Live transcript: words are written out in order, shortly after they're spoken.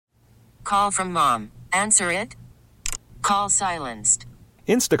Call from mom. Answer it. Call silenced.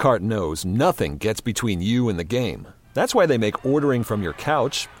 Instacart knows nothing gets between you and the game. That's why they make ordering from your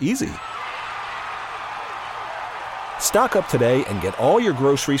couch easy. Stock up today and get all your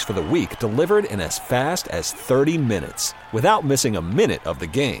groceries for the week delivered in as fast as 30 minutes without missing a minute of the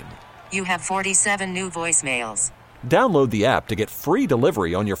game. You have 47 new voicemails. Download the app to get free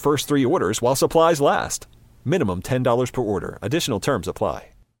delivery on your first 3 orders while supplies last. Minimum $10 per order. Additional terms apply.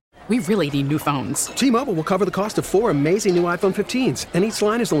 We really need new phones. T-Mobile will cover the cost of 4 amazing new iPhone 15s, and each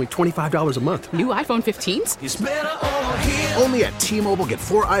line is only $25 a month. New iPhone 15s? It's better over here. Only at T-Mobile, get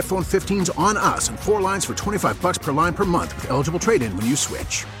 4 iPhone 15s on us and 4 lines for $25 per line per month with eligible trade-in when you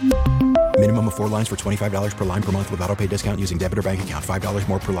switch. Minimum of 4 lines for $25 per line per month with autopay discount using debit or bank account. $5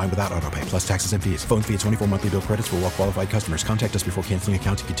 more per line without autopay, plus taxes and fees. Phone fee at 24 monthly bill credits for well-qualified customers. Contact us before canceling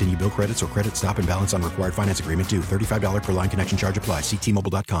account to continue bill credits or credit stop and balance on required finance agreement due. $35 per line connection charge applies. See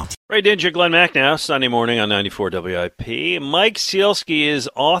T-Mobile.com. Ray Dinger, Glenn Mack now, Sunday morning on 94 WIP. Mike Sielski is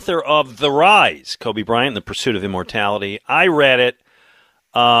author of The Rise, Kobe Bryant, The Pursuit of Immortality. I read it.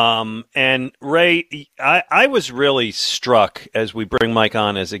 And Ray, I was really struck as we bring Mike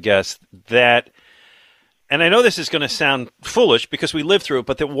on as a guest that, and I know this is going to sound foolish because we lived through it,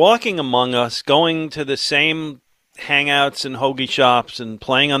 but that walking among us, going to the same hangouts and hoagie shops and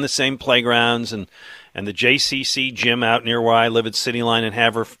playing on the same playgrounds and the JCC gym out near where I live at City Line and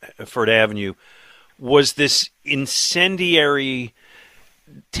Haverford Avenue was this incendiary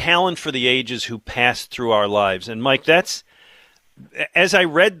talent for the ages who passed through our lives. And Mike, that's, as I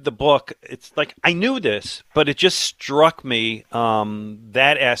read the book, it's like I knew this, but it just struck me,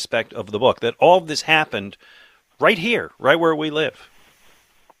 that aspect of the book, that all of this happened right here, right where we live.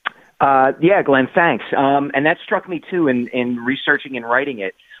 Yeah, Glenn, thanks. And that struck me, too, in researching and writing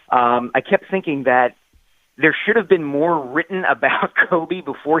it. I kept thinking that there should have been more written about Kobe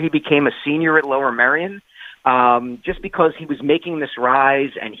before he became a senior at Lower Merion, just because he was making this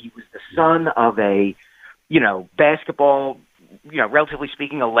rise and he was the son of a, basketball, relatively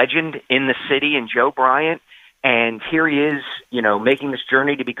speaking, a legend in the city in Joe Bryant. And here he is, making this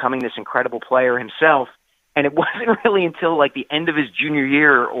journey to becoming this incredible player himself. And it wasn't really until like the end of his junior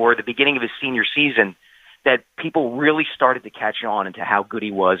year or the beginning of his senior season that people really started to catch on into how good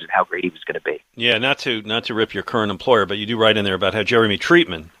he was and how great he was going to be. Yeah, not to rip your current employer, but you do write in there about how Jeremy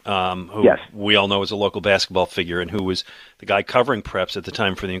Treatman, who yes. we all know is a local basketball figure and who was the guy covering preps at the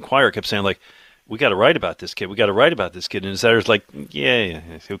time for the Inquirer, kept saying, like, we got to write about this kid. We got to write about this kid. And his editor's like, yeah,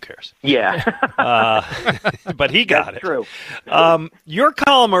 who cares? Yeah. But he got That's it. True. Your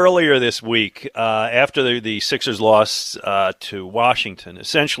column earlier this week, after the Sixers loss to Washington,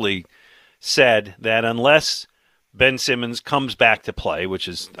 essentially said that unless Ben Simmons comes back to play, which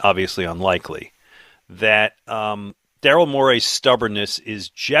is obviously unlikely, that Daryl Morey's stubbornness is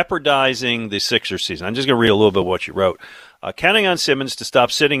jeopardizing the Sixers season. I'm just going to read a little bit of what you wrote. Counting on Simmons to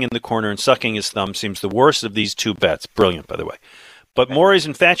stop sitting in the corner and sucking his thumb seems the worst of these two bets. Brilliant, by the way. But Morey's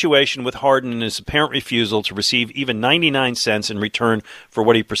infatuation with Harden and his apparent refusal to receive even 99 cents in return for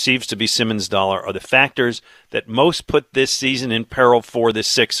what he perceives to be Simmons' dollar are the factors that most put this season in peril for the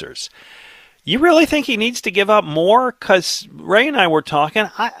Sixers. You really think he needs to give up more? Because Ray and I were talking,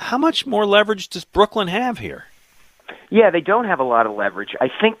 how much more leverage does Brooklyn have here? Yeah, they don't have a lot of leverage. I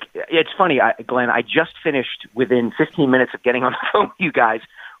think it's funny, Glenn, I just finished within 15 minutes of getting on the phone with you guys,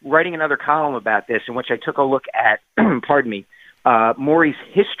 writing another column about this in which I took a look at, pardon me, Morey's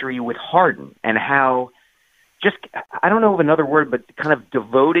history with Harden and how just, I don't know of another word, but kind of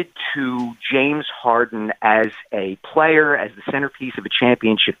devoted to James Harden as a player, as the centerpiece of a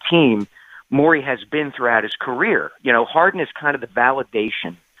championship team, Morey has been throughout his career. Harden is kind of the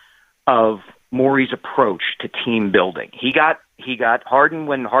validation of Morey's approach to team building. He got Harden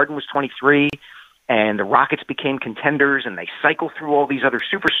when Harden was 23 and the Rockets became contenders and they cycle through all these other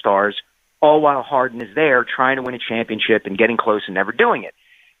superstars, all while Harden is there trying to win a championship and getting close and never doing it.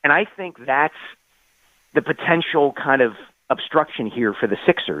 And I think that's the potential kind of obstruction here for the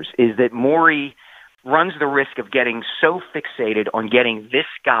Sixers, is that Morey runs the risk of getting so fixated on getting this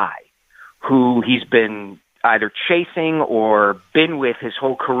guy who he's been either chasing or been with his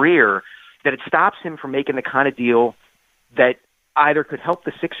whole career, that it stops him from making the kind of deal that either could help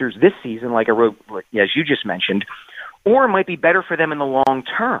the Sixers this season, like I wrote, as you just mentioned, or might be better for them in the long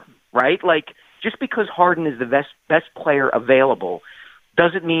term, right? Like, just because Harden is the best player available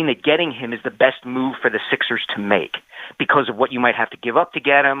doesn't mean that getting him is the best move for the Sixers to make because of what you might have to give up to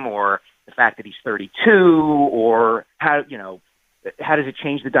get him, or the fact that he's 32, or how does it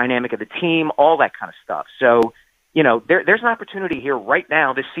change the dynamic of the team, all that kind of stuff. So, there's an opportunity here right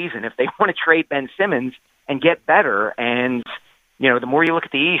now this season if they want to trade Ben Simmons and get better. And, the more you look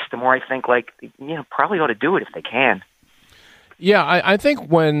at the East, the more I think probably ought to do it if they can. Yeah, I think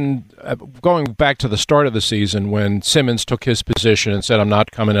when going back to the start of the season when Simmons took his position and said, I'm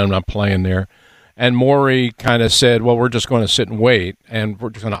not coming in, I'm not playing there, and Morey kind of said, well, we're just going to sit and wait, and we're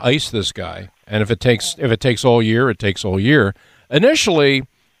just going to ice this guy. And if it takes all year, it takes all year. Initially,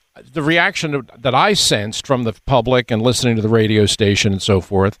 the reaction that I sensed from the public and listening to the radio station and so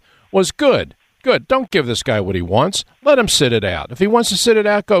forth was good. Good. Don't give this guy what he wants. Let him sit it out. If he wants to sit it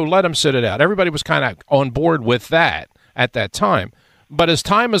out, go. Let him sit it out. Everybody was kind of on board with that at that time. But as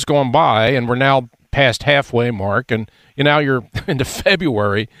time has gone by, and we're now past halfway mark, and now you're into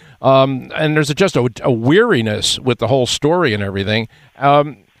February, and there's just a weariness with the whole story and everything.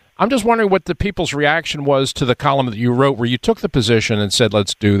 I'm just wondering what the people's reaction was to the column that you wrote where you took the position and said,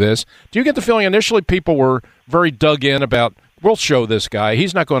 let's do this. Do you get the feeling initially people were very dug in about, we'll show this guy,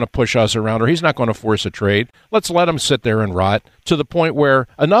 he's not going to push us around or he's not going to force a trade. Let's let him sit there and rot, to the point where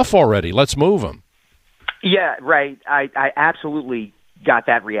enough already, let's move him. Yeah, right. I absolutely got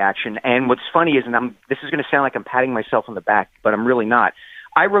that reaction. And what's funny is, and this is going to sound like I'm patting myself on the back, but I'm really not.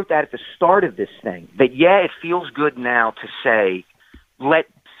 I wrote that at the start of this thing, that, it feels good now to say, let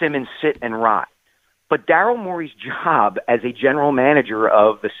Simmons sit and rot. But Daryl Morey's job as a general manager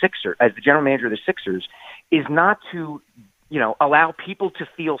of the Sixers, is not to, allow people to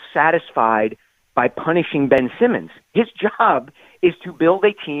feel satisfied by punishing Ben Simmons. His job is to build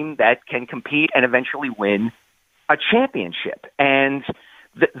a team that can compete and eventually win a championship. And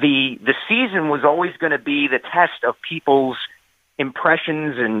the season was always going to be the test of people's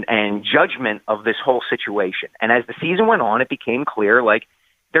impressions and judgment of this whole situation. And as the season went on, it became clear,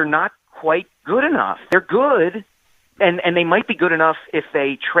 they're not quite good enough. They're good, and they might be good enough if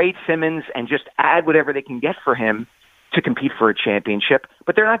they trade Simmons and just add whatever they can get for him to compete for a championship,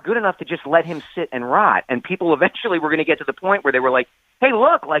 but they're not good enough to just let him sit and rot. And people eventually were going to get to the point where they were like, hey,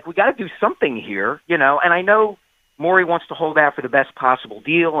 look, we got to do something here, and I know Morey wants to hold out for the best possible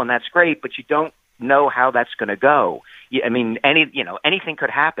deal, and that's great, but you don't know how that's going to go. I mean, anything could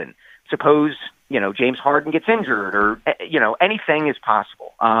happen. Suppose, James Harden gets injured or, anything is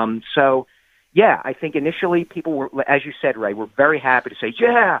possible. I think initially people were, as you said, Ray, were very happy to say,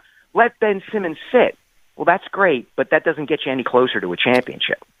 yeah, let Ben Simmons sit. Well, that's great, but that doesn't get you any closer to a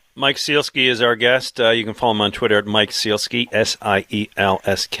championship. Mike Sielski is our guest. You can follow him on Twitter at Mike Sielski,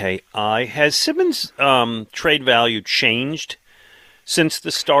 Sielski. Has Simmons' trade value changed since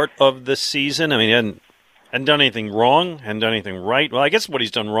the start of the season? I mean, he hadn't done anything wrong, hadn't done anything right. Well, I guess what he's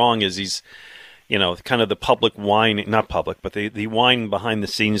done wrong is he's, kind of the public whine, not public, but the whine behind the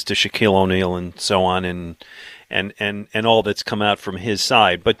scenes to Shaquille O'Neal and so on, and all that's come out from his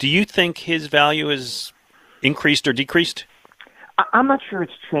side. But do you think his value has increased or decreased? I'm not sure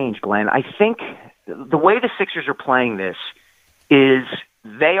it's changed, Glenn. I think the way the Sixers are playing this is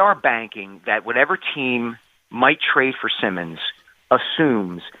they are banking that whatever team might trade for Simmons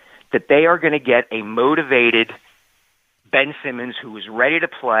assumes that they are going to get a motivated Ben Simmons who is ready to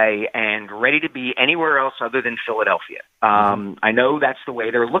play and ready to be anywhere else other than Philadelphia. I know that's the way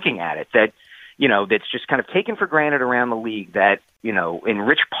they're looking at it, that, that's just kind of taken for granted around the league that, in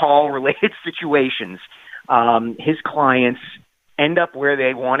Rich Paul-related situations, his clients end up where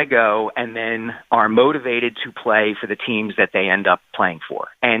they want to go and then are motivated to play for the teams that they end up playing for.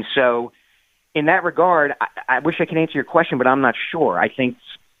 And so in that regard, I wish I could answer your question, but I'm not sure. I think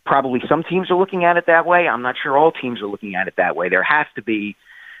probably some teams are looking at it that way. I'm not sure all teams are looking at it that way. There has to be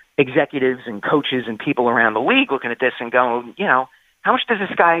executives and coaches and people around the league looking at this and going, how much does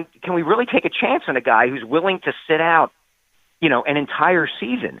this guy, can we really take a chance on a guy who's willing to sit out, an entire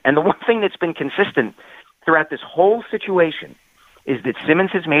season? And the one thing that's been consistent throughout this whole situation is that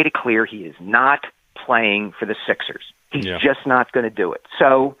Simmons has made it clear he is not playing for the Sixers. He's just not going to do it.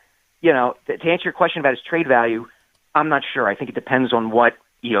 So, to answer your question about his trade value, I'm not sure. I think it depends on what,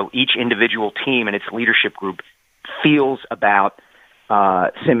 each individual team and its leadership group feels about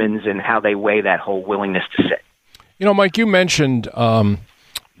Simmons and how they weigh that whole willingness to sit. Mike, you mentioned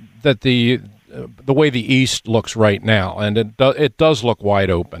that the way the East looks right now, and it does look wide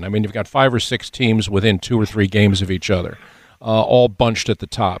open. I mean, you've got 5 or 6 teams within 2 or 3 games of each other, all bunched at the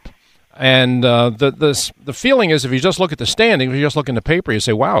top. And the feeling is, if you just look at the standings, if you just look in the paper, you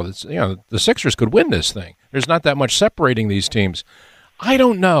say, wow, the Sixers could win this thing. There's not that much separating these teams. I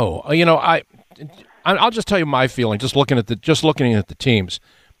don't know. I'll just tell you my feeling, just looking at the teams.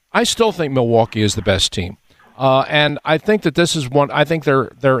 I still think Milwaukee is the best team. And I think that this is one. I think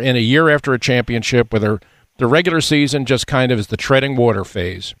they're in a year after a championship where the regular season just kind of is the treading water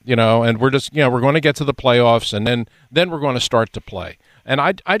phase, and we're just we're going to get to the playoffs and then we're going to start to play. And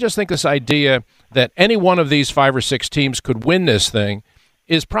I just think this idea that any one of these 5 or 6 teams could win this thing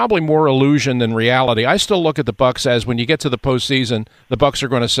is probably more illusion than reality. I still look at the Bucks as when you get to the postseason, the Bucks are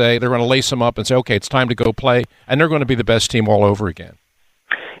going to say, they're going to lace them up and say, okay, it's time to go play, and they're going to be the best team all over again.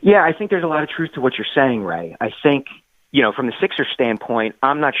 Yeah, I think there's a lot of truth to what you're saying, Ray. I think, from the Sixers standpoint,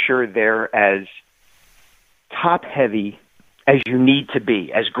 I'm not sure they're as top-heavy as you need to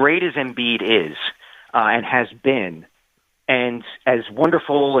be. As great as Embiid is and has been, and as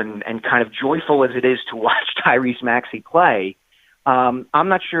wonderful and kind of joyful as it is to watch Tyrese Maxey play, I'm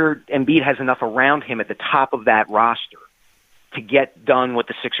not sure Embiid has enough around him at the top of that roster to get done what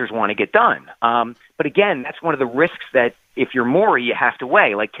the Sixers want to get done. But again, that's one of the risks that if you're Morey, you have to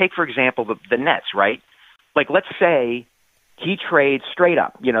weigh. Like, take, for example, the Nets, right? Like, let's say he trades straight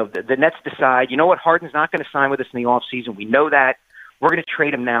up. The Nets decide, you know what, Harden's not going to sign with us in the offseason. We know that. We're going to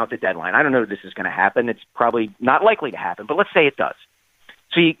trade him now at the deadline. I don't know if this is going to happen. It's probably not likely to happen, but let's say it does.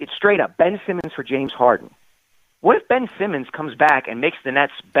 So it's straight up, Ben Simmons for James Harden. What if Ben Simmons comes back and makes the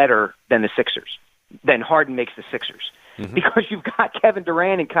Nets better than the Sixers, than Harden makes the Sixers? Mm-hmm. Because you've got Kevin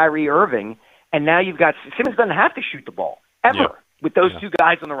Durant and Kyrie Irving, and now you've got Simmons doesn't have to shoot the ball, ever, with those two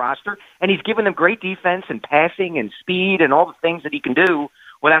guys on the roster, and he's given them great defense and passing and speed and all the things that he can do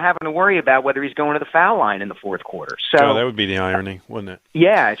without having to worry about whether he's going to the foul line in the fourth quarter. So that would be the irony, wouldn't it?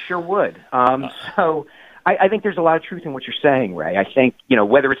 Yeah, it sure would. So I think there's a lot of truth in what you're saying, Ray. I think,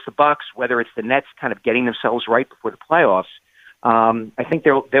 whether it's the Bucks, whether it's the Nets kind of getting themselves right before the playoffs, I think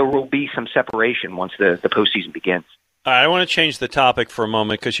there will be some separation once the postseason begins. I want to change the topic for a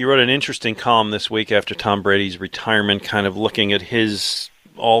moment because you wrote an interesting column this week after Tom Brady's retirement, kind of looking at his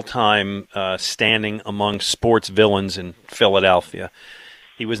all-time standing among sports villains in Philadelphia.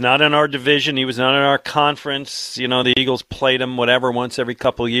 He was not in our division. He was not in our conference. The Eagles played him once every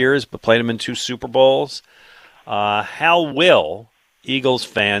couple of years, but played him in 2 Super Bowls. How will Eagles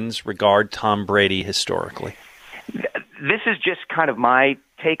fans regard Tom Brady historically? This is just kind of my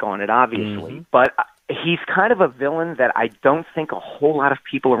take on it, obviously, but he's kind of a villain that I don't think a whole lot of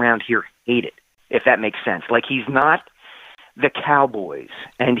people around here hated, if that makes sense. Like, he's not the Cowboys,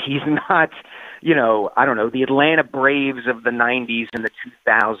 and he's not, I don't know, the Atlanta Braves of the 90s and the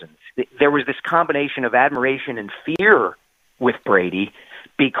 2000s. There was this combination of admiration and fear with Brady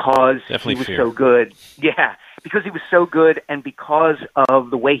because he was so good. Yeah, because he was so good and because of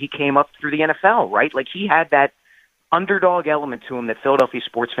the way he came up through the NFL, right? Like, he had that underdog element to him that Philadelphia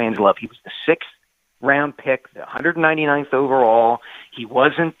sports fans love. He was the 6th round pick, the 199th overall. He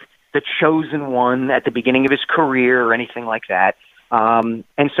wasn't the chosen one at the beginning of his career or anything like that.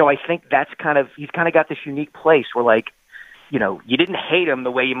 And so I think he's kind of got this unique place where, you didn't hate him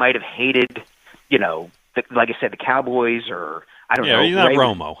the way you might have hated, like I said, the Cowboys or I don't know. Yeah, he's not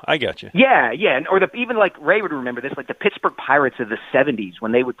Romo. I got you. Yeah. Or even like Ray would remember this, like the Pittsburgh Pirates of the 70s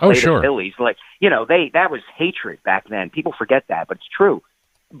when they would play the Phillies. Like, that was hatred back then. People forget that, but it's true.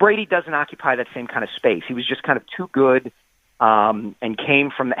 Brady doesn't occupy that same kind of space. He was just kind of too good and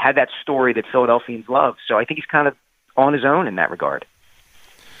had that story that Philadelphians love. So I think he's kind of on his own in that regard.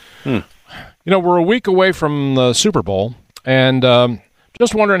 We're a week away from the Super Bowl, and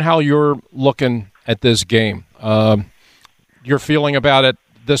just wondering how you're looking at this game. Your feeling about it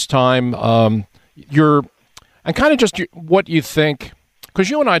this time, and kind of just what you think, because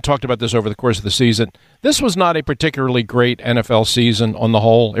you and I talked about this over the course of the season. This was not a particularly great NFL season on the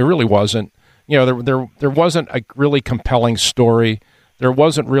whole. It really wasn't. There wasn't a really compelling story. There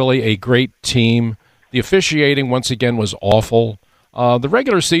wasn't really a great team. The officiating, once again, was awful. The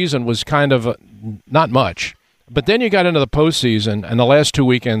regular season was kind of not much. But then you got into the postseason, and the last 2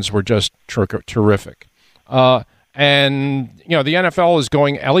 weekends were just terrific. And, the NFL is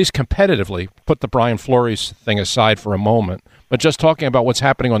going, at least competitively, put the Brian Flores thing aside for a moment, but just talking about what's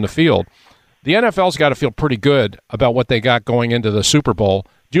happening on the field, the NFL's got to feel pretty good about what they got going into the Super Bowl.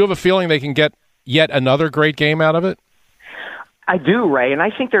 Do you have a feeling they can get yet another great game out of it? I do, Ray, and I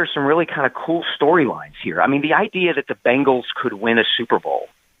think there are some really kind of cool storylines here. I mean, the idea that the Bengals could win a Super Bowl,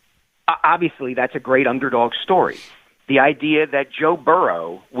 obviously that's a great underdog story. The idea that Joe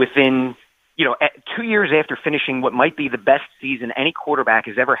Burrow, within 2 years after finishing what might be the best season any quarterback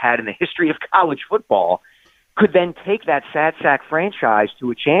has ever had in the history of college football, could then take that sad sack franchise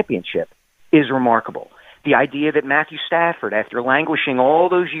to a championship is remarkable. The idea that Matthew Stafford, after languishing all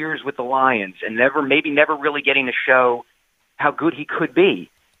those years with the Lions and never really getting to show how good he could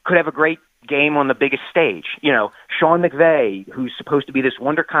be, could have a great game on the biggest stage. Sean McVay, who's supposed to be this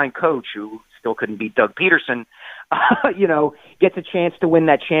wonderkind coach who still couldn't beat Doug Peterson, gets a chance to win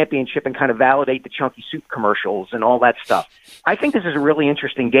that championship and kind of validate the Chunky Soup commercials and all that stuff. I think this is a really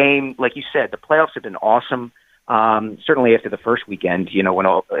interesting game. Like you said, the playoffs have been awesome. Certainly after the first weekend,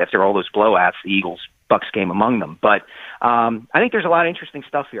 after all those blowouts, the Eagles-Bucks game among them. But I think there's a lot of interesting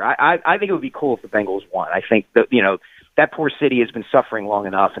stuff here. I think it would be cool if the Bengals won. I think that, that poor city has been suffering long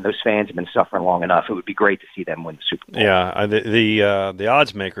enough, and those fans have been suffering long enough. It would be great to see them win the Super Bowl. Yeah, the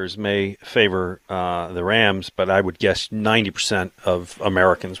odds makers may favor the Rams, but I would guess 90% of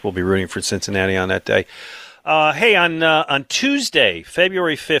Americans will be rooting for Cincinnati on that day. Hey, on Tuesday,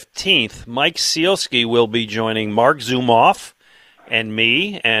 February 15th, Mike Sielski will be joining Mark Zumoff and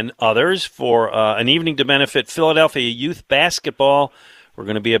me and others for an evening to benefit Philadelphia youth basketball. We're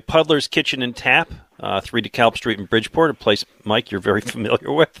going to be at Puddler's Kitchen and Tap, 3 DeKalb Street in Bridgeport, a place, Mike, you're very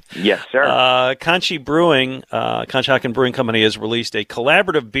familiar with. Yes, sir. Conchi Brewing Company has released a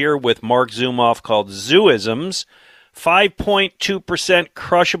collaborative beer with Mark Zumoff called Zooisms, 5.2%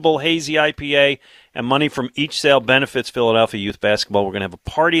 crushable hazy IPA, and money from each sale benefits Philadelphia youth basketball. We're going to have a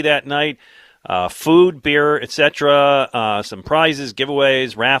party that night, food, beer, etc., some prizes,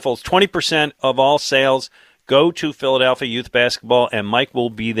 giveaways, raffles. 20% of all sales go to Philadelphia youth basketball, and Mike will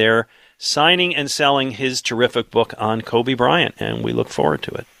be there signing and selling his terrific book on Kobe Bryant, and we look forward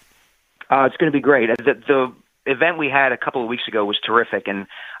to it. It's going to be great. The event we had a couple of weeks ago was terrific, and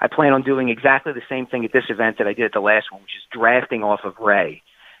I plan on doing exactly the same thing at this event that I did at the last one, which is drafting off of Ray.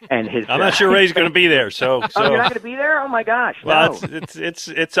 And his, I'm not sure Ray's going to be there. So you're not going to be there? Oh my gosh! Well, no.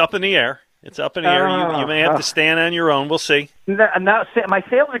 it's up in the air. It's up in the air. You may have to stand on your own. We'll see. My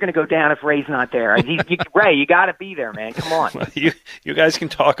sales are going to go down if Ray's not there. Ray, you got to be there, man. Come on. Well, you guys can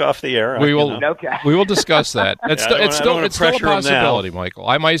talk off the air. We will discuss that. It's still a possibility, Michael.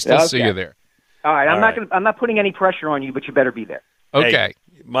 I might still see you there. All right. I'm not putting any pressure on you, but you better be there. Okay. Hey,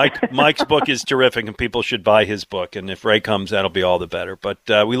 Mike's book is terrific, and people should buy his book. And if Ray comes, that'll be all the better. But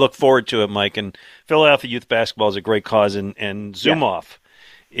we look forward to it, Mike. And Philadelphia Youth Basketball is a great cause, and Zumoff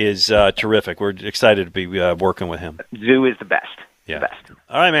is terrific. We're excited to be working with him. Zoo is the best. Yeah. The best.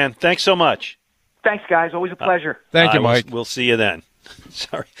 All right, man. Thanks so much. Thanks, guys. Always a pleasure. Thank you, Mike. We'll see you then.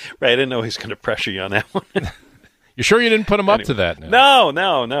 Sorry, Ray. I didn't know he was going to pressure you on that one. You sure you didn't put him up to that? Now?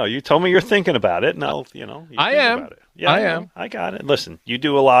 No. You told me you're thinking about it, and I am. About it. Yeah, I am. I got it. Listen, you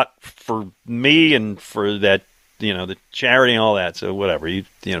do a lot for me and for that, the charity and all that. So whatever, you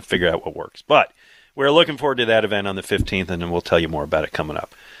figure out what works. But we're looking forward to that event on the 15th, and then we'll tell you more about it coming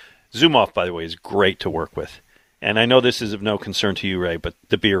up. Zumoff, by the way, is great to work with, and I know this is of no concern to you, Ray, but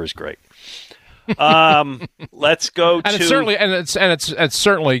the beer is great. Let's go and it's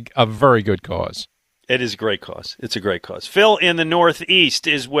certainly a very good cause. It is a great cause. It's a great cause. Phil in the Northeast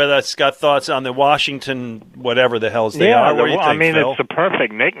is with us. Got thoughts on the Washington, whatever the hells they are. What do you think, Phil? It's a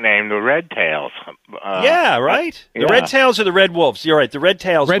perfect nickname, the Red Tails. Yeah, right? The Red Tails or the Red Wolves? You're right. The Red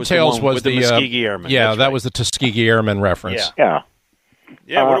Tails was the one with the Muskogee Airmen. Yeah, that was the Tuskegee Airmen reference. Yeah,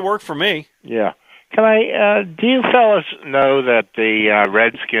 would have worked for me. Yeah. Can I? Do you fellas know that the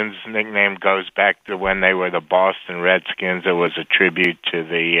Redskins nickname goes back to when they were the Boston Redskins? It was a tribute to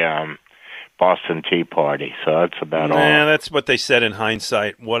the Boston Tea Party. So that's about all. Yeah, that's what they said in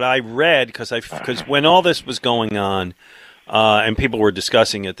hindsight. What I read, because when all this was going on and people were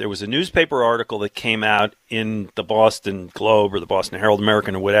discussing it, there was a newspaper article that came out in the Boston Globe or the Boston Herald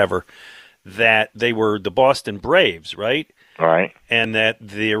American or whatever that they were the Boston Braves, right? Right. And that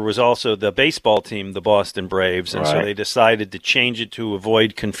there was also the baseball team, the Boston Braves, and so they decided to change it to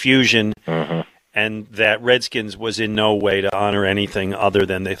avoid confusion, and that Redskins was in no way to honor anything other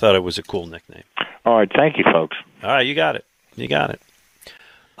than they thought it was a cool nickname. All right, thank you, folks. All right, you got it.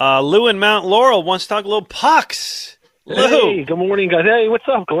 Lou in Mount Laurel wants to talk a little pucks. Lou. Hey, good morning, guys. Hey, what's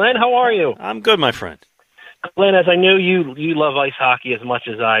up, Glenn? How are you? I'm good, my friend. Glenn, as I know you love ice hockey as much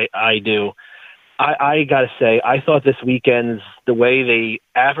as I do. I got to say, I thought this weekend's, the way they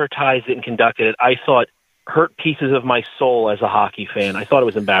advertised it and conducted it, I thought hurt pieces of my soul as a hockey fan. I thought it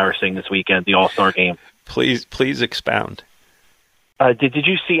was embarrassing this weekend, the All-Star game. Please expound. Did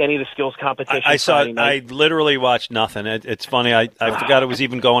you see any of the skills competition? I saw it. I literally watched nothing. It's funny. I forgot it was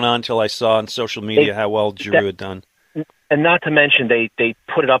even going on until I saw on social media how well Giroux had done. And not to mention, they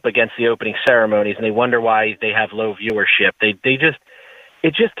put it up against the opening ceremonies, and they wonder why they have low viewership.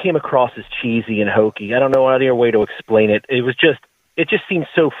 It just came across as cheesy and hokey. I don't know any other way to explain it. It just seemed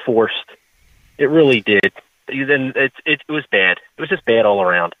so forced. It really did. It was bad. It was just bad all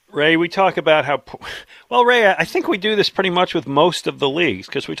around. Ray, we talk about how... Well, Ray, I think we do this pretty much with most of the leagues,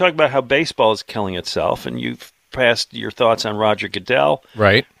 because we talk about how baseball is killing itself, and you've passed your thoughts on Roger Goodell.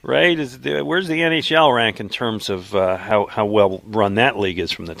 Right. Ray, where's the NHL rank in terms of how well run that league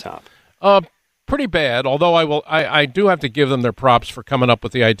is from the top? Pretty bad, although I do have to give them their props for coming up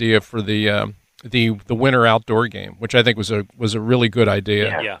with the idea for the winter outdoor game, which I think was a really good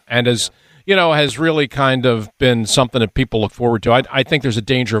idea. Yeah. And as has really kind of been something that people look forward to. I think there's a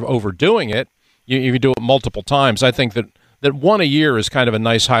danger of overdoing it. You do it multiple times. I think that one a year is kind of a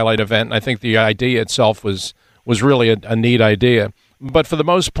nice highlight event, and I think the idea itself was really a neat idea. But for the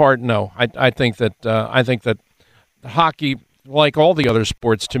most part, no. I think that hockey, like all the other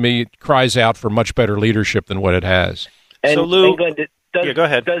sports, to me, cries out for much better leadership than what it has. And, so, Lou, Glenn, go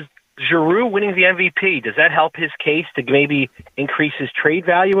ahead. Does Giroux winning the MVP, does that help his case to maybe increase his trade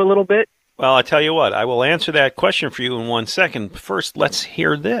value a little bit? Well, I tell you what, I will answer that question for you in 1 second. First, let's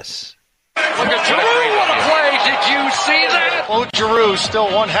hear this. Look at Giroux, what a play! Did you see that? Claude Giroux,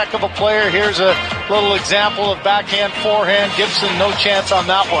 still one heck of a player. Here's a little example of backhand, forehand. Gibson, no chance on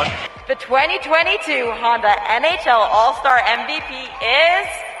that one. The 2022 Honda NHL All-Star MVP is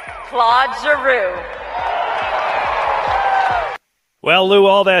Claude Giroux. Well, Lou,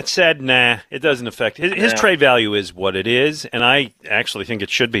 all that said, it doesn't affect his trade value is what it is, and I actually think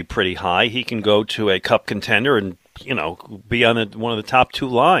it should be pretty high. He can go to a cup contender and be on one of the top two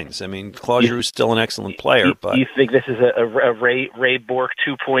lines. I mean, Claude Giroux is still an excellent player. But you think this is a Ray Bourque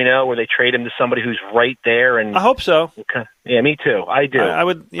 2.0 where they trade him to somebody who's right there? And I hope so. Okay. Yeah, me too. I do. I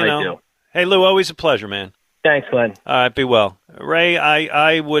would. I do. Hey, Lou, always a pleasure, man. Thanks, Glenn. All right, be well. Ray,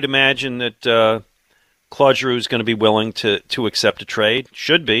 I would imagine that Claude Giroux is going to be willing to accept a trade.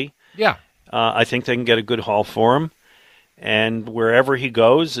 Should be. Yeah. I think they can get a good haul for him. And wherever he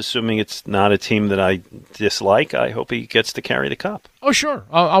goes, assuming it's not a team that I dislike, I hope he gets to carry the cup. Oh, sure.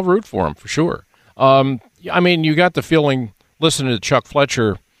 I'll root for him, for sure. I mean, you got the feeling, listening to Chuck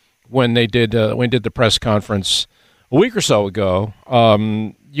Fletcher when they did the press conference a week or so ago,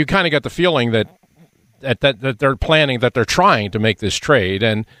 you kind of got the feeling that they're planning, that they're trying to make this trade,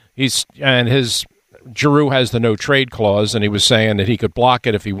 and Giroux has the no trade clause, and he was saying that he could block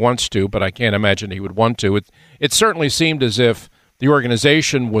it if he wants to, but I can't imagine he would want to. It certainly seemed as if the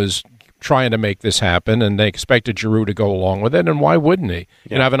organization was trying to make this happen, and they expected Giroux to go along with it, and why wouldn't he?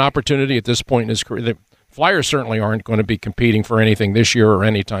 Yeah. Have an opportunity at this point in his career. The Flyers certainly aren't going to be competing for anything this year or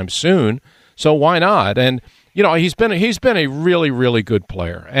anytime soon, so why not? And he's been a really, really good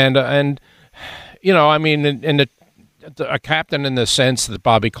player, and I mean, in a captain in the sense that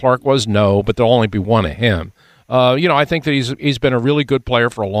Bobby Clarke was, no, but there'll only be one of him. I think that he's been a really good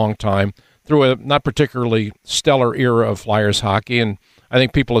player for a long time through a not particularly stellar era of Flyers hockey, and I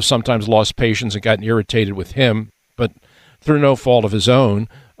think people have sometimes lost patience and gotten irritated with him, but through no fault of his own.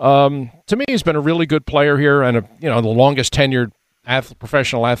 To me, he's been a really good player here, and the longest tenured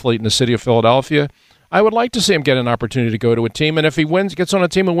professional athlete in the city of Philadelphia. I would like to see him get an opportunity to go to a team, and if he gets on a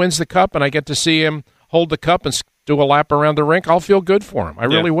team and wins the cup, and I get to see him hold the cup and do a lap around the rink, I'll feel good for him. I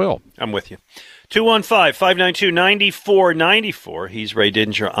really will. I'm with you. 215-592-9494. He's Ray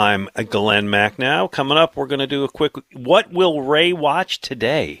Didinger. I'm Glenn Macnow. Coming up, we're going to do a quick, what will Ray watch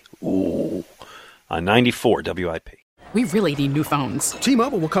today? Ooh, on 94 WIP. We really need new phones.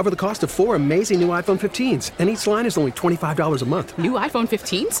 T-Mobile will cover the cost of 4 amazing new iPhone 15s, and each line is only $25 a month. New iPhone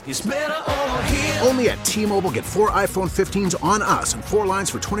 15s? It's better over here. Only at T-Mobile, get 4 iPhone 15s on us and 4 lines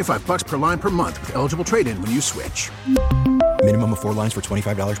for $25 per line per month with eligible trade-in when you switch. Minimum of 4 lines for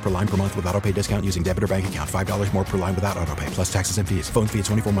 $25 per line per month with autopay discount using debit or bank account. $5 more per line without autopay, plus taxes and fees. Phone fee at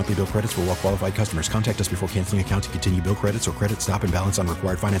 24 monthly bill credits for well-qualified customers. Contact us before canceling account to continue bill credits or credit stop and balance on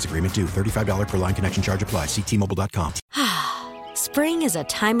required finance agreement due. $35 per line connection charge applies. See T-Mobile.com. Spring is a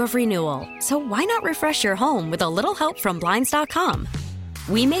time of renewal, so why not refresh your home with a little help from Blinds.com?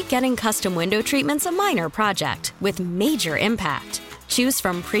 We make getting custom window treatments a minor project with major impact. Choose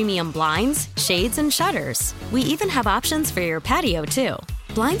from premium blinds, shades, and shutters. We even have options for your patio, too.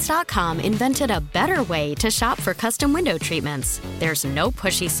 Blinds.com invented a better way to shop for custom window treatments. There's no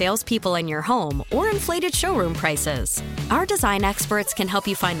pushy salespeople in your home or inflated showroom prices. Our design experts can help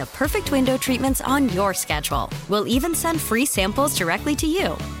you find the perfect window treatments on your schedule. We'll even send free samples directly to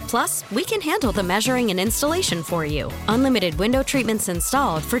you. Plus, we can handle the measuring and installation for you. Unlimited window treatments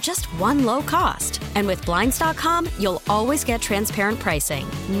installed for just one low cost. And with Blinds.com, you'll always get transparent pricing.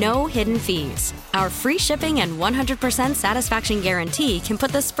 No hidden fees. Our free shipping and 100% satisfaction guarantee can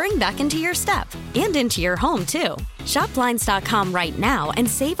put the spring back into your step and into your home, too. Shop Blinds.com right now and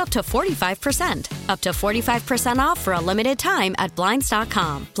save up to 45%. Up to 45% off for a limited time at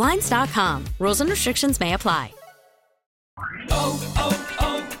Blinds.com. Blinds.com. Rules and restrictions may apply.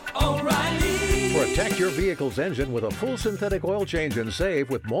 O'Reilly. Protect your vehicle's engine with a full synthetic oil change and save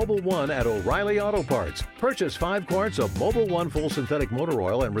with Mobil 1 at O'Reilly Auto Parts. Purchase 5 quarts of Mobil 1 full synthetic motor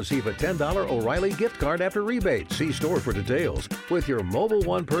oil and receive a $10 O'Reilly gift card after rebate. See store for details. With your Mobil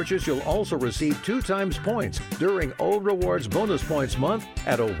 1 purchase, you'll also receive 2 times points during O Rewards Bonus Points Month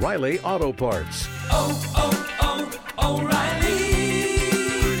at O'Reilly Auto Parts. O'Reilly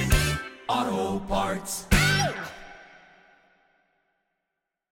Auto Parts.